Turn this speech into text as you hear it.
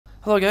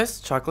Hello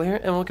guys, Chocler here,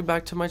 and welcome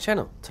back to my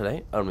channel.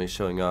 Today, I'm going to be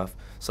showing off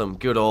some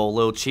good old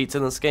little cheats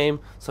in this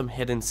game, some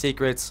hidden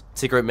secrets,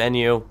 secret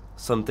menu,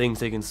 some things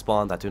they can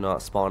spawn that do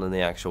not spawn in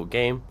the actual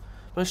game.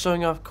 I'm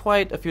showing off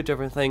quite a few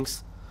different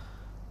things.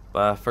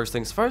 But first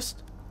things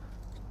first,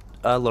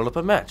 load up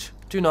a match.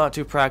 Do not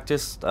do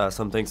practice.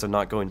 Some things are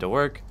not going to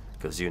work,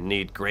 because you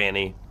need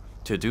Granny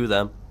to do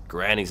them.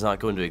 Granny's not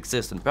going to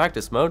exist in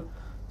practice mode,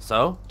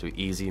 so do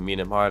easy,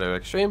 medium, hard, or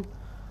extreme.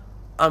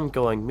 I'm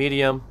going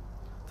medium.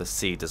 The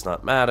C does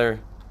not matter.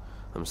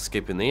 I'm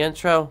skipping the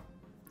intro.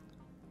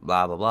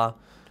 Blah, blah, blah.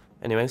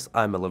 Anyways,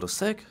 I'm a little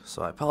sick,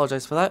 so I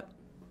apologize for that.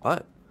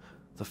 But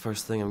the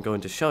first thing I'm going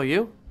to show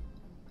you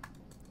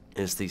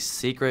is the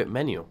secret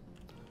menu.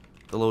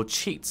 The little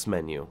cheats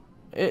menu.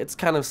 It's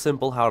kind of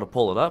simple how to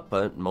pull it up,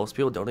 but most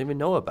people don't even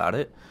know about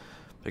it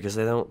because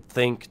they don't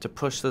think to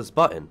push this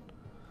button.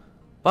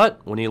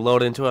 But when you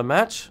load into a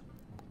match,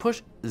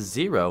 push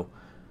 0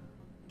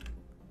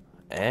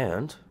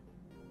 and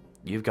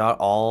you've got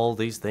all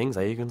these things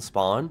that you can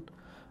spawn,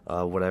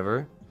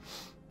 whatever.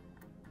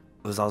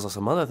 There's also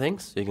some other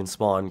things. You can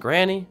spawn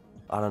Granny.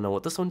 I don't know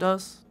what this one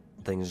does.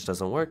 Thing just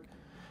doesn't work.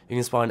 You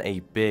can spawn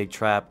a big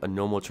trap, a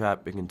normal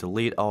trap. You can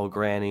delete all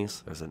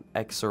Grannies. There's an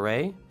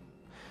X-ray. And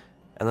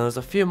then there's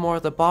a few more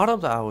at the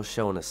bottom that I will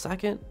show in a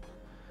second.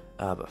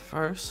 But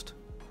first,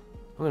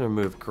 I'm going to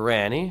remove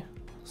Granny.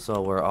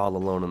 So we're all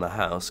alone in the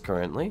house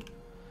currently.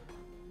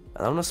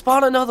 And I'm going to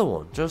spawn another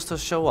one just to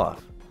show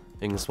off.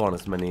 You can spawn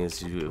as many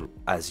as you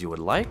would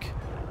like.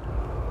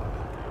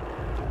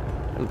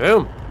 And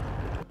boom.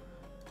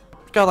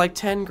 Got like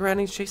 10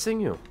 Grannies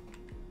chasing you.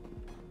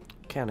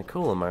 Kinda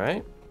cool, am I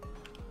right?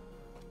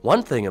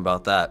 One thing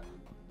about that,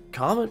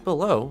 comment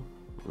below,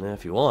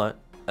 if you want,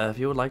 if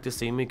you would like to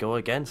see me go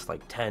against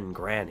like 10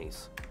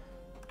 Grannies.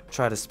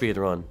 Try to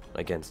speedrun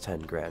against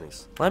 10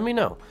 Grannies. Let me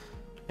know.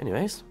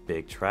 Anyways,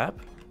 big trap.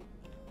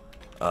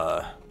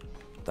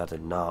 That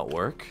did not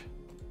work.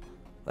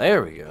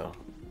 There we go.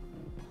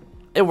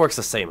 It works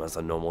the same as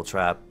a normal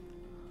trap,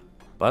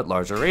 but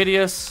larger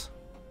radius,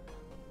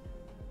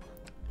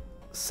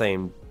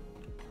 same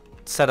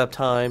setup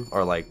time,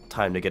 or like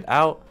time to get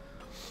out.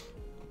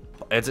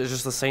 It's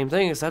just the same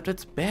thing, except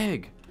it's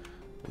big.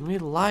 And we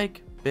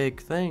like big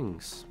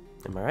things.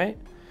 Am I right?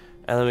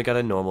 And then we got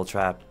a normal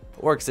trap.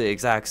 Works the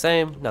exact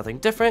same, nothing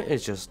different,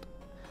 it's just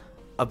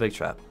a big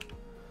trap.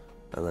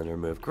 And then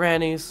remove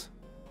Grannies.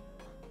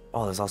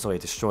 Oh, there's also a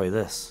destroy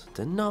this.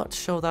 Did not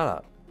show that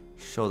up.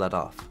 Show that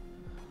off.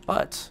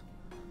 But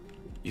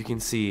you can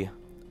see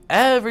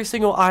every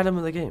single item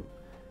in the game.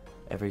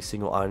 Every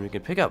single item you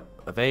can pick up.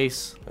 A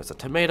vase. There's a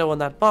tomato in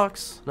that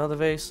box. Another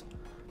vase.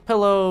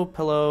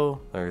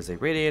 Pillow. There's a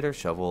radiator,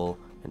 shovel,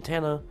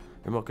 antenna,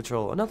 remote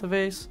control, another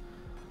vase.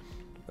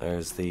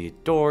 There's the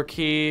door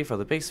key for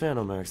the basement. I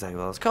don't know exactly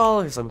what it's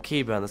called. Here's some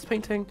key behind this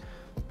painting.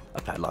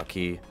 A padlock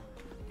key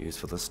used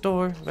for the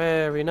store.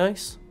 Very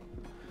nice.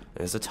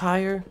 There's a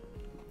tire.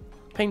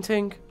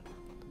 Painting.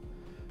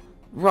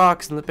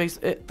 Rocks in the base.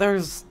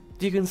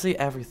 You can see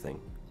everything.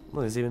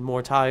 There's even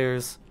more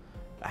tires,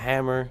 a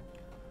hammer.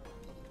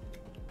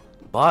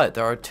 But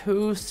there are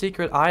 2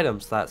 secret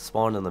items that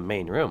spawn in the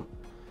main room.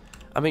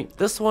 I mean,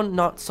 this one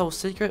not so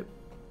secret,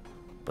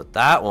 but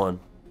that one,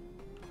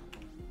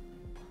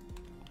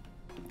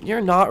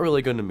 you're not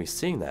really going to be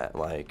seeing that.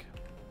 Like,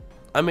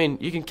 I mean,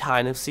 you can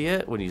kind of see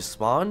it when you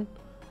spawn,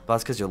 but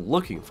that's because you're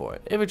looking for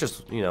it. If you're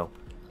just,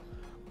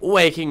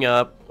 waking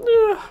up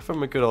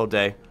from a good old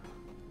day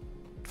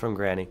from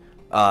Granny,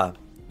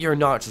 you're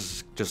not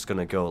just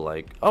gonna go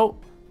like, oh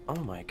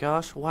my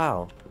gosh,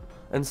 wow.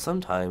 And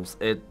sometimes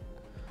it's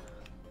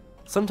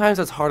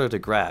harder to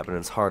grab and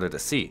it's harder to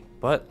see,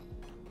 but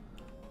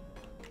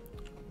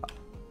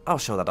I'll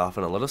show that off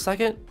in a little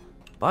second.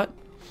 But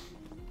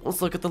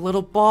let's look at the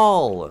little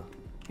ball.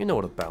 You know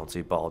what a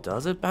bouncy ball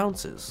does, it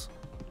bounces.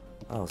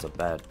 That was a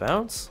bad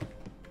bounce.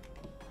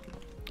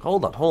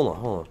 Hold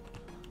on.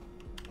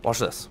 Watch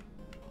this.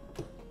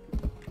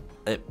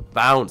 It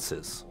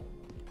bounces.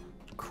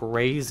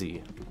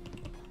 Crazy.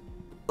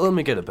 Let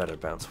me get a better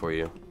bounce for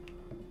you.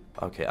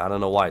 Okay, I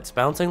don't know why it's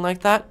bouncing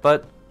like that,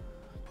 but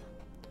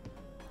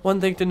one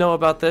thing to know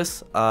about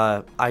this,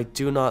 I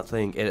do not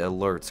think it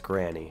alerts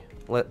Granny.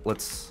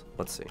 Let's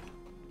see.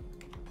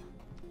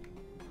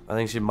 I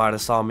think she might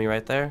have saw me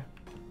right there.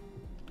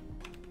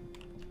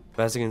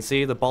 But as you can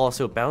see, the ball is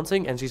still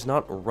bouncing and she's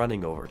not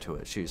running over to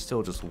it. She's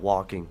still just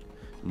walking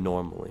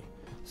normally.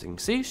 As you can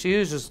see, she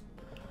is just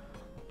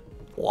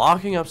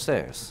walking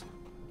upstairs.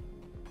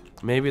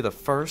 Maybe the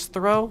first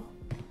throw?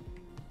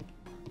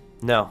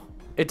 No,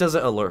 it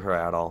doesn't alert her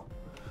at all.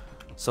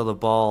 So the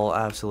ball,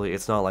 absolutely,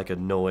 it's not like a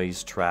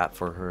noise trap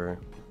for her,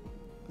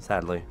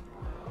 sadly.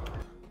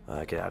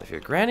 Get out of here,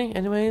 Granny.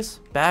 Anyways,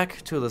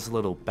 back to this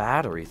little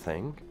battery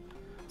thing.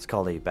 It's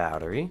called a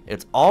battery.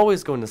 It's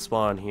always going to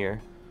spawn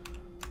here.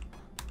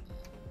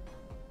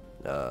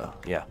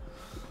 Yeah.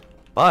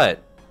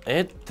 But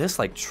this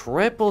like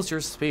triples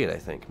your speed, I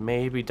think.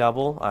 Maybe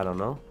double, I don't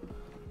know.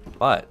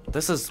 But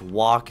this is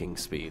walking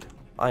speed.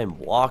 I am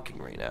walking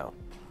right now.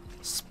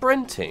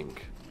 Sprinting.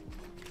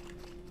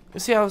 You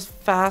see how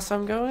fast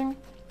I'm going?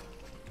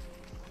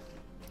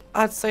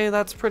 I'd say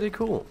that's pretty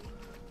cool.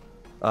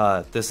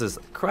 This is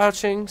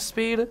crouching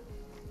speed,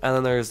 and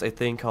then there's a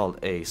thing called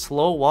a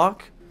slow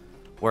walk,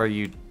 where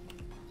you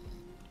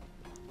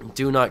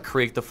do not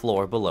creak the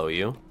floor below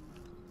you.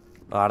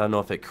 I don't know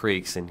if it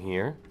creaks in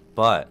here,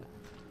 but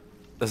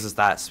this is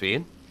that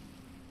speed.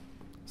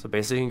 So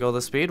basically you can go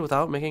the speed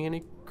without making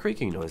any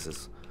creaking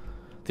noises.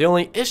 The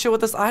only issue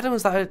with this item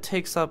is that it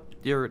takes up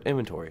your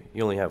inventory.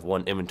 You only have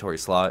one inventory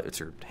slot, it's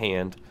your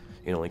hand.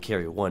 You can only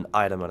carry one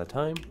item at a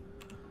time.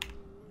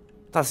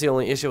 That's the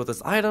only issue with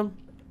this item,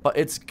 but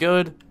it's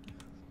good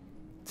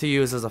to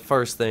use as a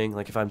first thing.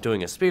 Like if I'm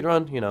doing a speed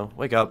run, you know,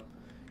 wake up,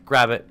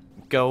 grab it,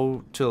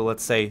 go to,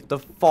 let's say, the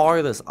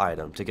farthest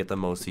item to get the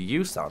most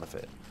use out of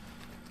it.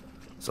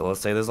 So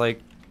let's say there's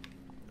like,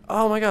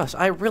 oh my gosh,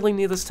 I really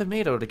need this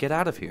tomato to get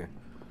out of here.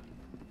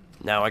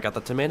 Now I got the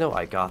tomato,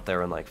 I got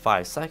there in like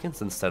 5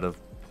 seconds instead of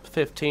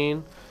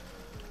 15.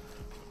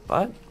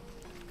 But,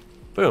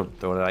 boom,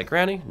 throw it at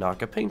granny,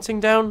 knock a painting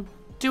down,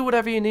 do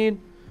whatever you need,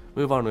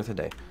 move on with the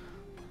day.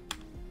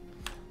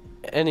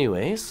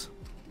 Anyways,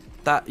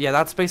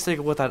 that's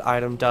basically what that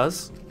item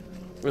does.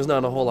 There's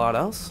not a whole lot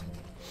else.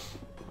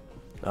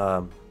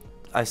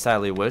 I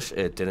sadly wish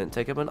it didn't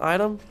take up an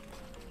item.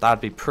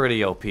 That'd be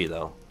pretty OP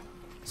though,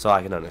 so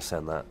I can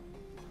understand that.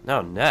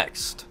 Now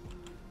next,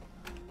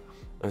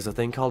 there's a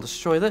thing called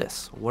destroy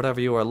this. Whatever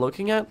you are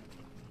looking at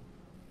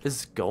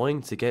is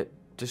going to get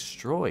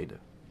destroyed.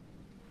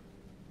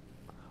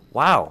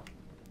 Wow,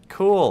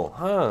 cool,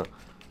 huh?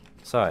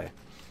 Sorry.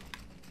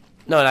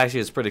 No, it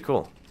actually is pretty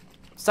cool.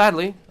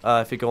 Sadly,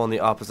 if you go on the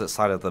opposite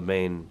side of the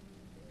main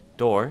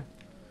door,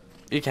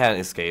 you can't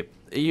escape.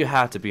 You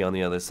have to be on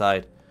the other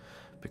side,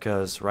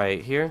 because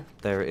right here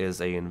there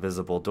is a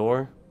invisible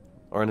door,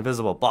 or an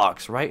invisible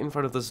box right in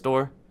front of this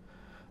door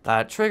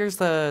that triggers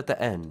the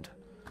end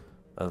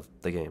of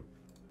the game.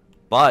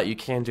 But you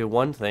can do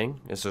one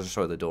thing, is just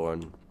destroy the door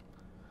and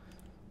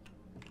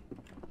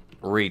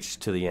reach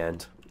to the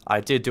end.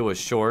 I did do a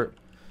short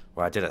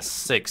where I did a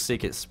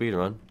 6-second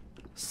speedrun.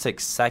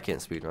 6-second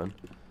speedrun.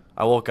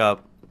 I woke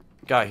up,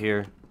 got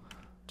here,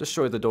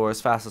 destroyed the door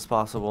as fast as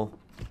possible,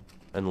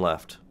 and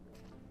left.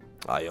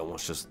 I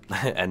almost just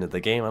ended the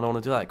game. I don't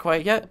want to do that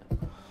quite yet.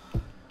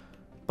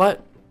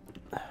 But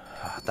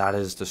that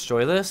is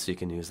destroy this. You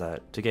can use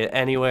that to get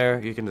anywhere.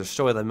 You can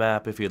destroy the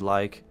map if you'd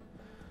like.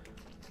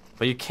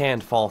 But you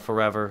can't fall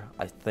forever,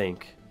 I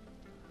think.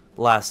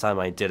 Last time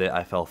I did it,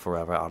 I fell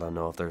forever. I don't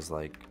know if there's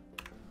like,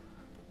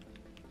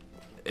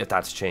 if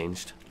that's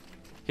changed.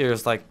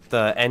 Here's like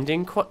the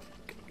ending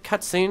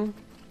cutscene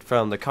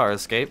from the car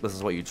escape. This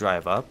is what you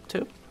drive up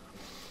to.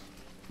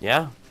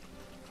 Yeah.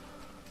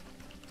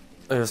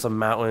 There's some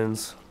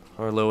mountains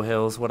or low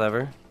hills,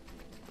 whatever.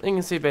 You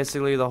can see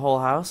basically the whole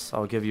house.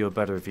 I'll give you a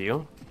better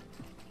view.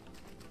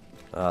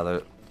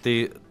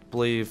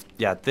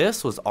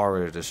 This was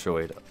already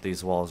destroyed.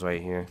 These walls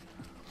right here.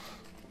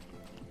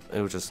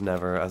 It was just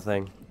never a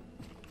thing.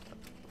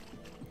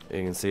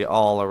 You can see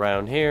all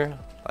around here.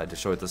 I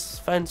destroyed this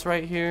fence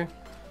right here.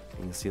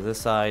 You can see this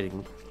side. You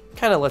can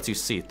kind of lets you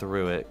see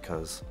through it,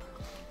 cause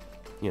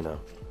you know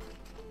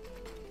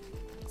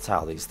that's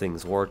how these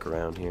things work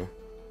around here.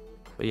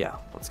 But yeah,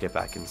 let's get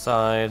back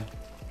inside.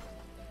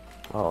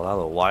 Oh, that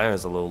little wire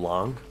is a little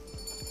long.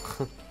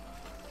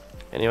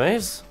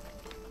 Anyways,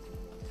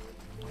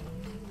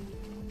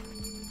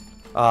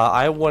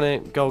 I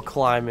wouldn't go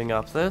climbing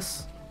up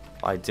this.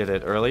 I did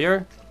it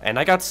earlier, and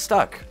I got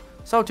stuck.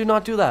 So do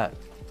not do that.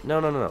 No,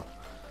 no, no, no.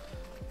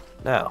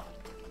 Now,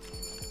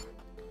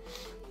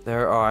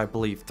 there are, I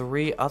believe,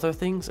 3 other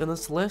things in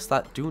this list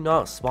that do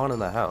not spawn in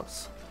the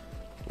house.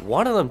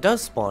 One of them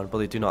does spawn, but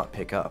they do not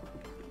pick up.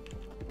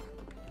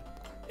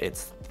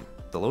 It's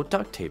the little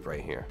duct tape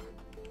right here.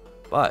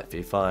 But if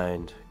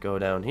you go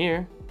down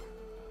here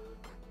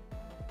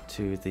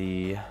to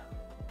the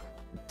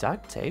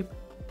duct tape,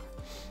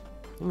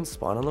 you can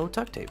spawn a little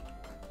duct tape.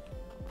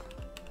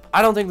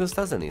 I don't think this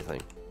does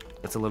anything.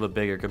 It's a little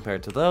bigger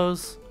compared to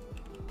those,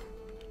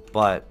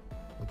 but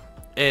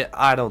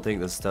I don't think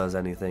this does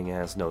anything. It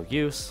has no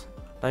use.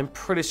 I'm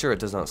pretty sure it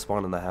does not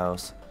spawn in the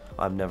house.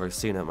 I've never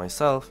seen it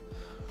myself.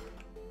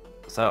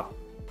 So,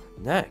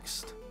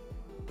 next,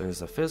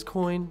 there's a fizz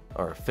coin,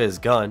 or a fizz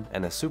gun,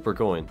 and a super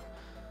coin.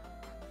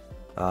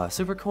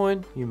 Super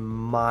coin, you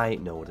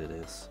might know what it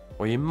is,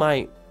 or you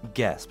might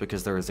guess,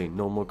 because there is a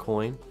normal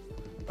coin.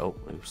 Oh,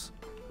 oops.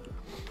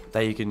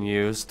 That you can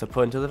use to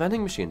put into the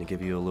vending machine to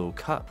give you a little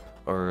cup,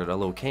 or a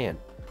little can.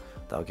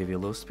 That'll give you a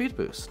little speed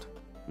boost.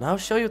 Now I'll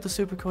show you what the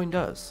super coin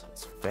does.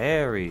 It's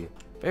very,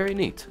 very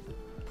neat.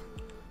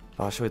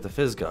 I'll show you the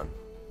fizz gun.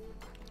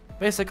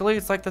 Basically,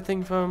 it's like the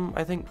thing from,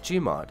 I think,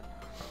 Gmod.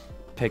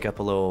 Pick up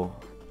a little,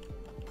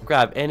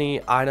 grab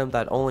any item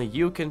that only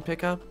you can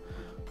pick up.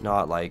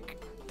 Not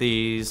like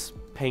these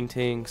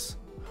paintings.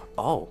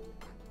 Oh.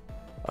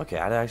 Okay,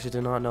 I actually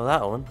did not know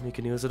that one. You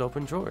can use it to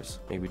open drawers.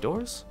 Maybe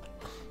doors?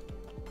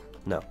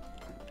 No.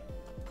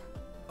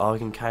 Oh, you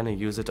can kind of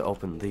use it to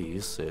open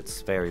these.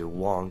 It's very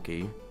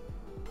wonky.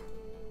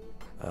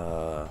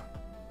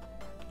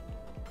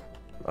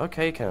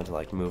 Okay, you can't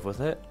like move with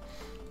it.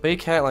 But you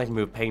can't like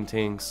move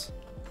paintings.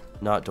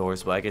 Not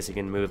doors, but I guess you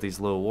can move these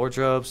little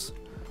wardrobes,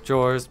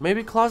 drawers,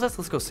 maybe closets.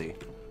 Let's go see.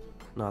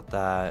 Not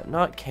that.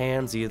 Not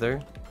cans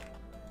either.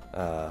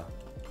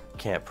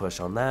 Can't push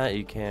on that.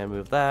 You can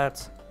move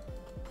that.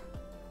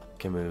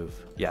 Can move.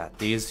 Yeah,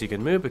 these you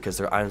can move because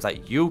they're items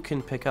that you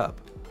can pick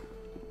up.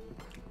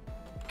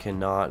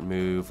 Cannot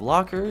move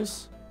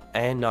lockers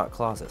and not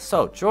closets.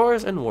 So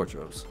drawers and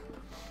wardrobes.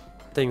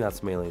 I think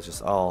that's mainly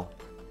just all.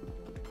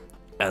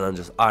 And then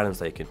just items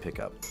that you can pick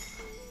up.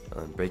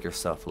 And then break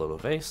yourself a little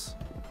vase.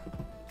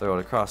 Throw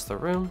it across the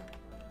room.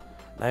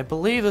 And I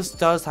believe this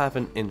does have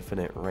an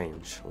infinite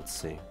range. Let's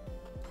see.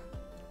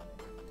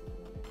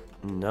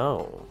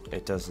 No,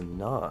 it does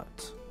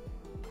not.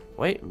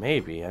 Wait,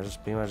 maybe.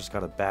 Maybe I just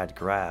got a bad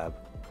grab.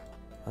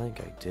 I think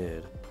I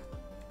did.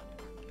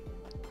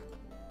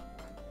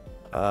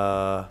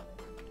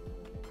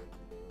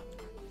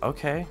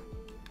 Okay.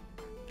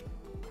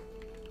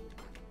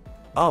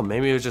 Oh,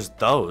 maybe it was just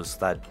those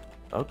that...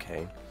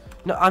 Okay.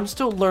 No, I'm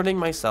still learning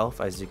myself,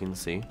 as you can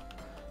see.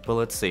 But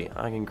let's see.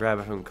 I can grab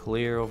it from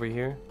clear over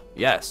here.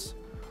 Yes.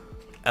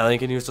 And then you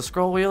can use the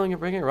scroll wheel and you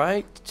bring it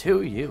right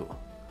to you.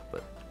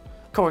 But,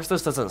 of course,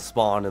 this doesn't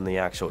spawn in the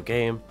actual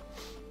game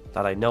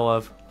that I know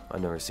of.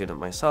 I've never seen it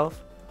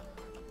myself.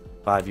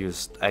 But I've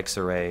used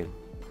X-ray.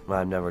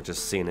 I've never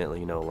just seen it,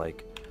 you know,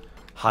 like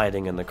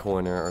hiding in the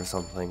corner or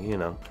something, you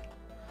know.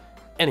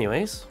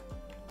 Anyways,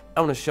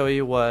 I want to show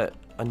you what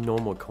a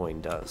normal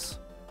coin does.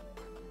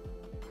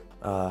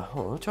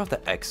 Hold on, let's drop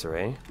the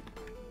X-ray.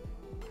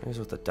 Here's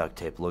what the duct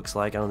tape looks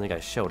like. I don't think I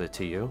showed it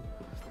to you.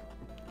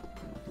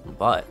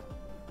 But,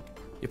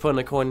 you put in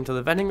a coin into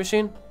the vending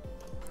machine,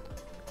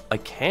 a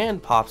can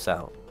pops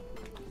out.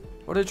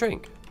 Or a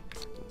drink.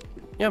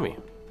 Yummy.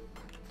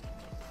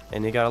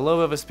 And you got a little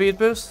bit of a speed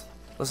boost.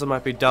 This one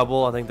might be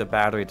double. I think the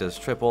battery does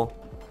triple.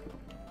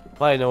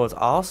 But I know it's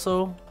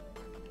also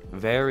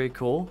very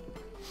cool.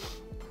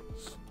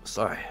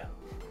 Sorry.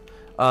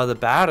 The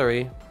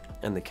battery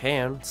and the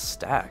can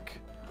stack.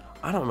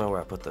 I don't know where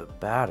I put the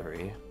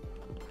battery.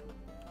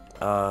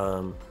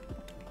 Where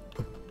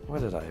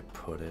did I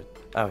put it?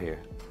 Out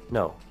here.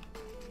 No.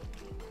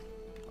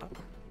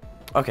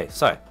 Okay,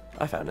 sorry.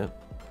 I found it.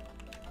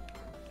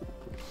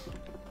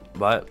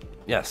 But,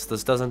 yes,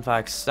 this does in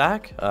fact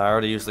stack. I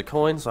already used the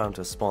coin, so I have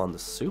to spawn the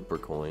super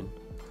coin.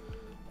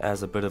 It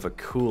has a bit of a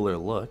cooler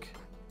look.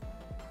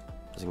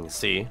 As you can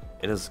see,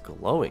 it is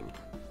glowing.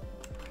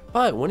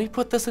 But when you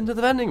put this into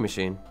the vending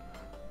machine,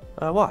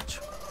 watch.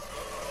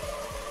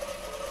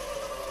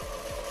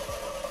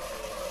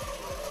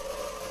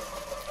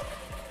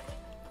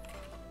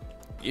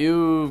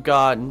 You've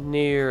got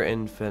near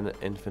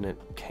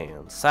infinite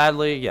cans.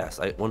 Sadly, yes.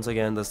 Once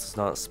again, this does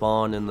not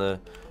spawn in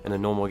a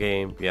normal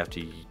game. You have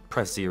to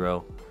press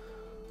 0,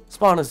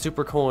 spawn a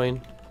super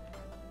coin,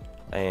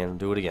 and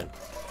do it again.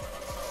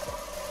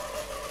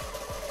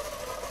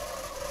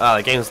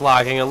 The game's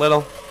lagging a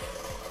little,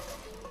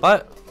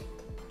 but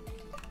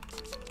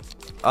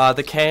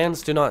the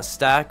cans do not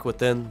stack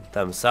within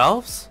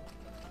themselves,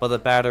 but the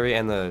battery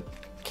and the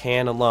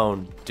can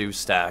alone do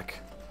stack.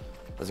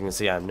 As you can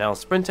see, I'm now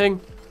sprinting.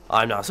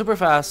 I'm now super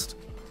fast.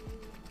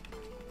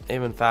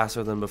 Even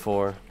faster than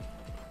before.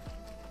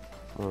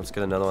 Let's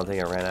get another one. I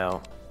think I ran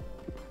out.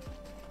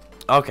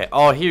 Okay.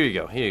 Oh, here you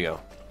go. Here you go.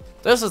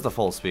 This is the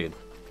full speed.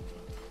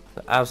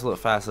 The absolute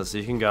fastest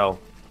you can go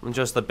in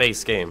just the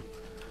base game.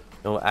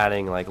 No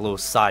adding like little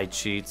side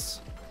cheats.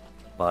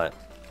 But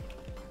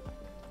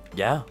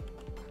yeah.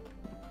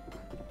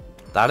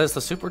 That is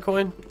the super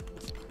coin.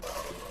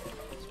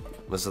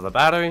 This is the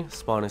battery.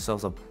 Spawn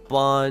yourselves a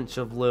bunch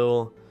of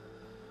little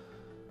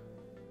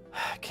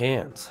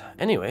cans.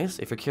 Anyways,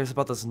 if you're curious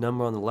about this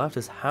number on the left,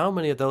 is how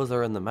many of those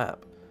are in the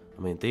map.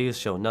 I mean, these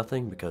show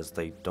nothing because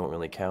they don't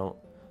really count.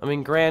 I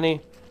mean,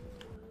 Granny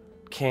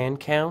can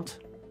count.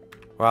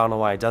 Or I don't know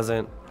why it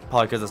doesn't.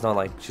 Probably because it's not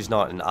like she's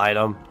not an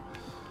item.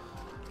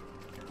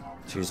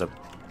 She's a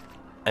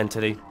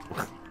entity.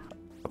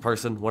 A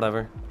person,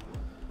 whatever.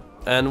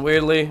 And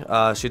weirdly,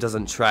 she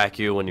doesn't track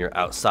you when you're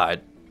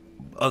outside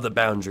of the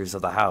boundaries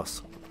of the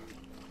house.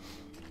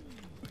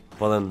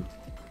 Well then,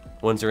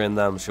 once you're in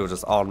them, she'll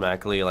just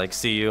automatically like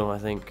see you, I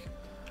think.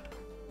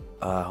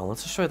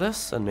 Let's just try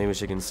this, and maybe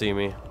she can see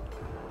me.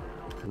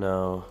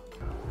 No.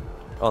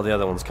 Oh, the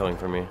other one's coming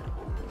for me.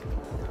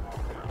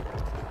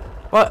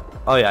 What?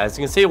 Oh yeah, as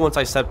you can see, once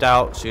I stepped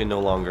out, she no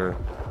longer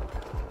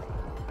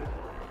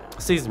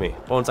sees me.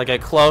 But once I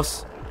get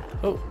close,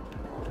 oh,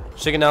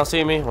 she can now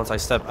see me. Once I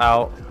step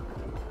out.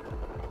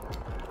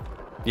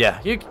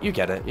 Yeah, you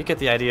get it. You get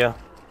the idea.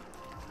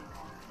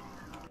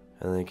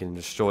 And then you can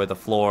destroy the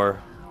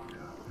floor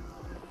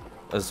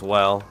as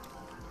well.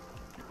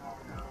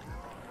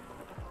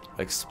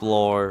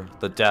 Explore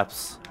the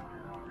depths.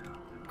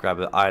 Grab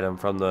the item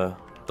from the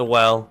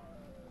well.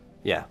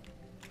 Yeah.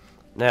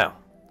 Now,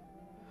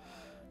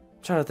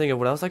 I'm trying to think of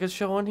what else I could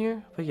show on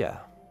here. But yeah,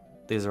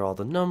 these are all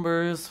the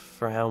numbers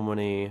for how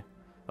many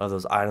of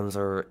those items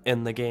are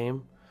in the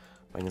game.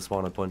 I can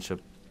spawn a bunch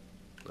of...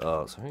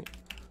 Oh, sorry.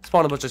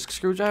 Spawn a bunch of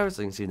screwdrivers.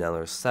 So you can see now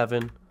there's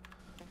 7.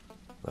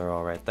 They're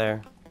all right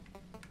there.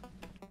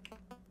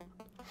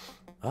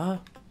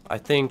 I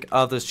think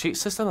of this cheat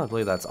system, I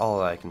believe that's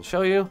all I can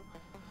show you.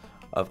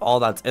 Of all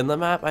that's in the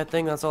map, I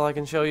think that's all I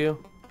can show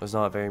you. There's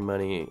not very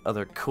many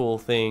other cool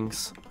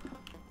things.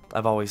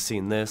 I've always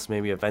seen this.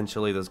 Maybe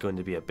eventually there's going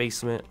to be a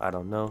basement. I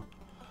don't know.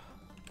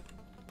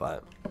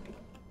 But,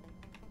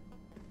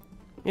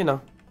 you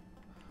know.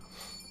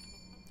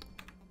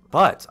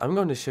 But, I'm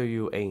going to show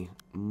you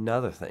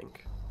another thing.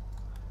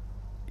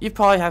 You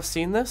probably have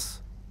seen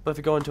this, but if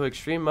you go into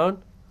extreme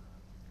mode,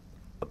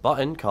 a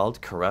button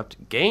called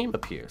Corrupt Game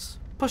appears.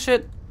 Push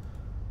it.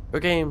 Your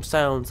game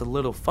sounds a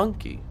little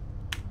funky.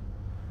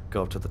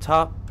 Go up to the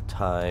top,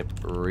 type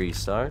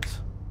restart.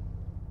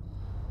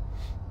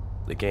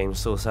 The game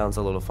still sounds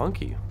a little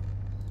funky.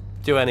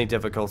 Do any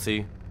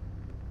difficulty,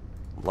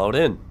 load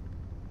in,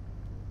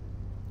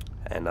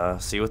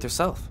 and see with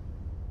yourself.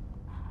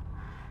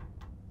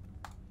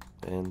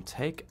 And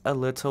take a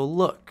little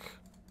look.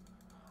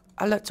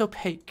 A little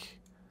peek.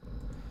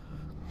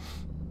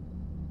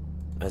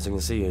 As you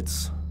can see,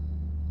 it's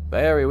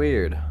very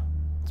weird.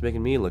 It's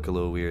making me look a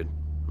little weird.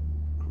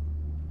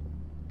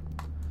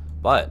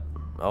 But,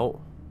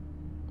 oh.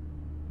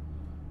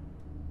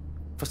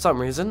 For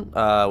some reason,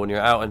 when you're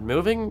out and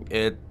moving,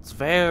 it's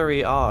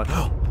very odd.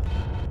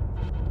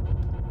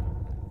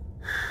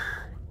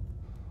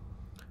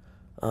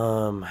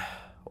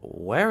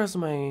 Where is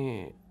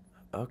my...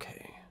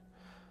 Okay.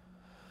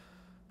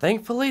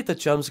 Thankfully, the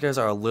jump scares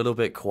are a little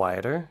bit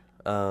quieter.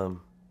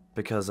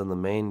 Because in the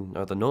main,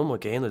 or the normal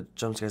game, the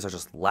jump scares are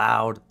just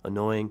loud,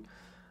 annoying.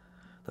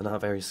 They're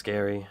not very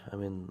scary. I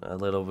mean, a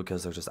little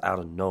because they're just out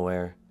of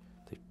nowhere.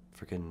 They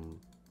freaking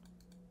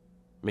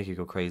make you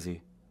go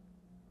crazy.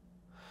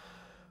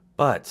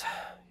 But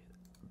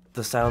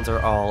the sounds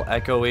are all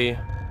echoey.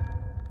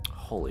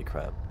 Holy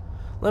crap.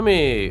 Let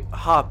me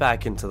hop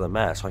back into the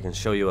match so I can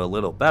show you a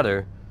little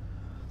better.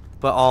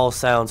 But all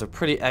sounds are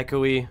pretty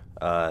echoey.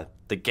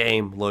 The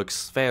game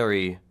looks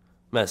very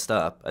messed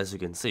up, as you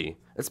can see.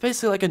 It's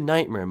basically like a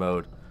nightmare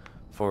mode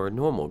for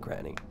normal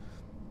Granny.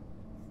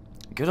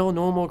 Good old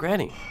normal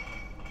Granny.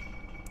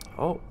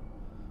 Oh.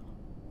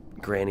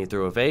 Granny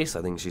threw a vase.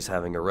 I think she's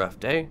having a rough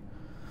day.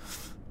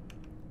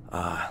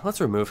 Let's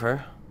remove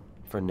her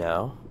for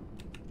now.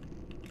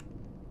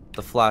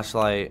 The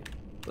flashlight.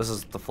 This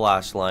is the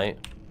flashlight.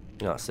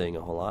 You're not seeing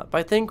a whole lot. But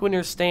I think when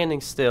you're standing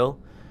still,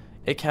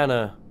 it kind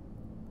of...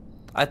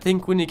 I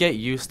think when you get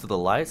used to the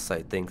lights,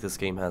 I think this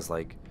game has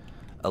like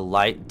a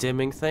light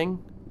dimming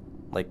thing.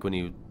 Like when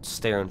you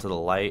stare into the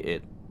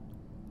light,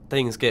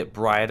 things get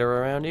brighter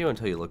around you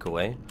until you look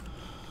away.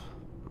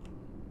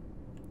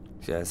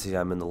 Yeah, see,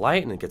 I'm in the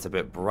light and it gets a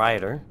bit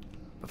brighter.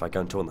 If I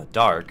go into in the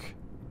dark,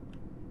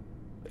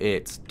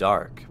 it's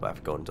dark. But if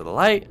I go into the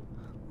light,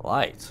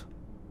 light.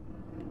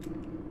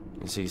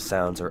 You see,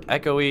 sounds are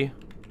echoey.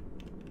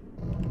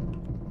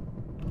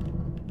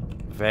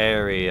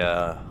 Very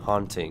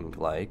haunting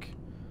like.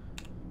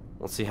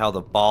 Let's see how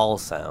the ball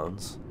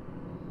sounds.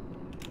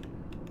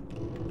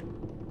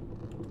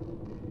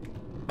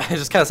 It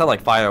just kind of sounds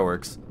like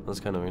fireworks. That's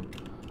kind of weird.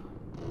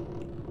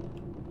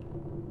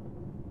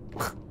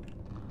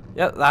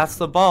 Yeah, that's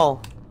the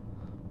ball.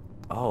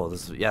 Oh,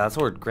 that's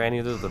where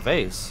Granny threw the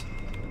vase.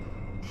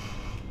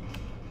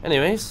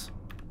 Anyways,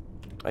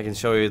 I can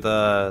show you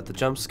the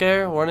jump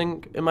scare.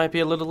 Warning, it might be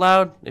a little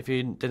loud if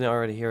you didn't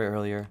already hear it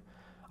earlier.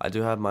 I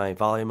do have my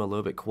volume a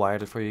little bit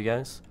quieter for you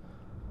guys.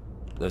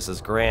 This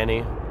is Granny.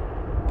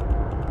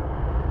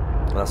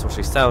 And that's what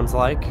she sounds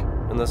like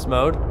in this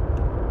mode.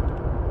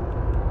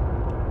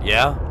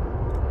 Yeah.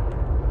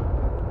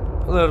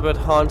 A little bit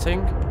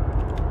haunting.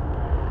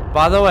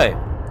 By the way,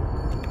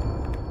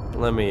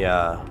 let me,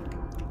 I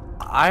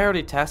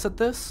already tested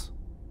this.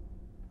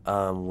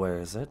 Where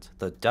is it?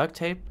 The duct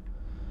tape.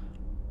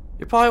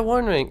 You're probably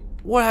wondering,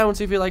 what happens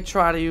if you, like,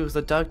 try to use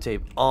the duct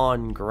tape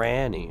on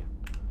Granny?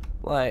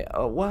 Like,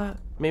 what?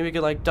 Maybe we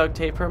could, like, duct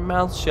tape her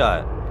mouth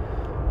shut.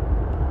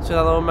 See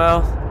that little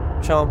mouth?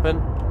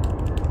 Chomping.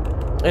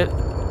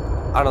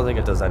 I don't think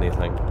it does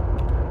anything.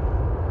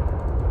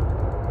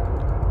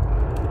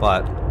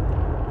 But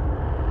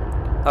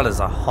that is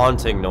a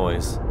haunting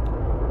noise.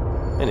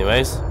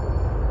 Anyways,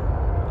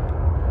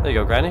 there you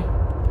go, Granny.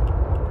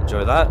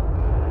 Enjoy that.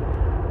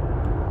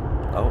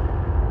 Oh,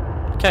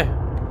 okay.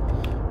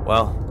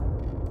 Well,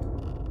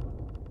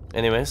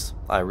 anyways,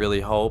 I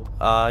really hope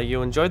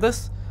you enjoyed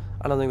this.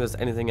 I don't think there's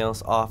anything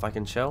else off I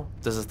can show.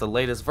 This is the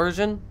latest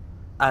version,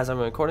 as I'm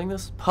recording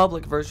this,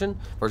 public version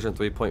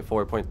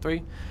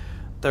 3.4.3.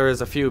 There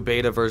is a few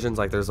beta versions,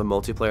 like there's a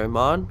multiplayer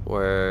mod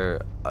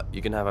where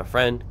you can have a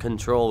friend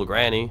control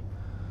Granny.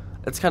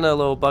 It's kind of a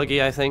little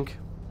buggy, I think,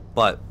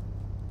 but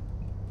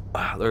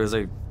there's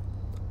a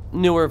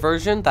newer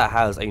version that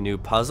has a new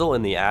puzzle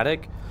in the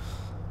attic.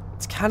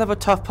 It's kind of a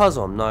tough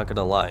puzzle, I'm not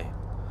gonna lie.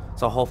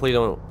 So hopefully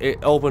it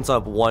opens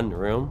up one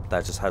room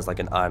that just has like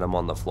an item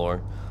on the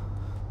floor.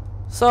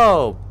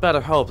 So better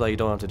hope that you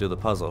don't have to do the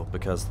puzzle,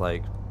 because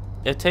like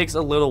it takes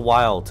a little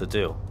while to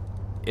do.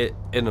 It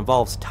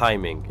involves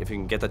timing. If you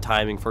can get the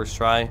timing first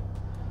try,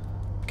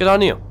 good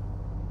on you.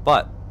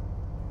 But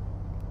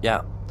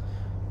yeah,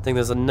 I think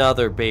there's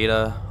another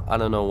beta. I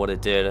don't know what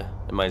it did.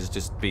 It might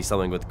just be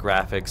something with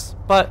graphics.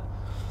 But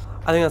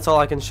I think that's all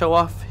I can show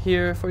off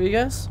here for you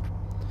guys.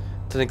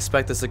 Didn't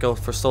expect this to go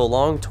for so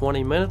long,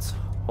 20 minutes.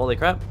 Holy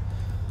crap.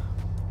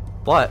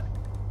 But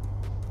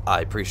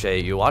I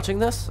appreciate you watching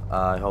this.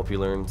 I hope you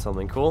learned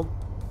something cool.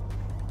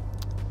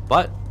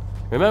 But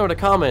remember to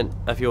comment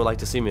if you would like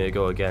to see me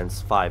go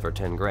against 5 or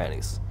 10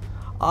 grannies.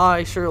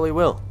 I surely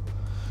will.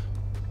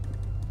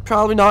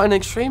 Probably not in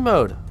extreme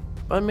mode,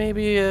 but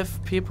maybe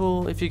if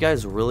you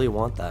guys really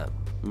want that,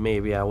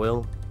 maybe I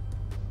will.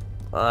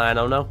 I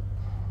don't know.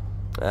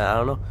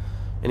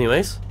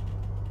 Anyways,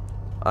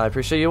 I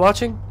appreciate you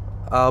watching.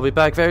 I'll be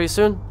back very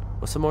soon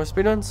with some more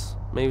speedruns,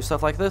 maybe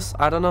stuff like this.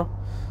 I don't know.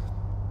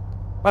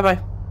 Bye bye.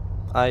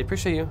 I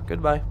appreciate you.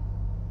 Goodbye.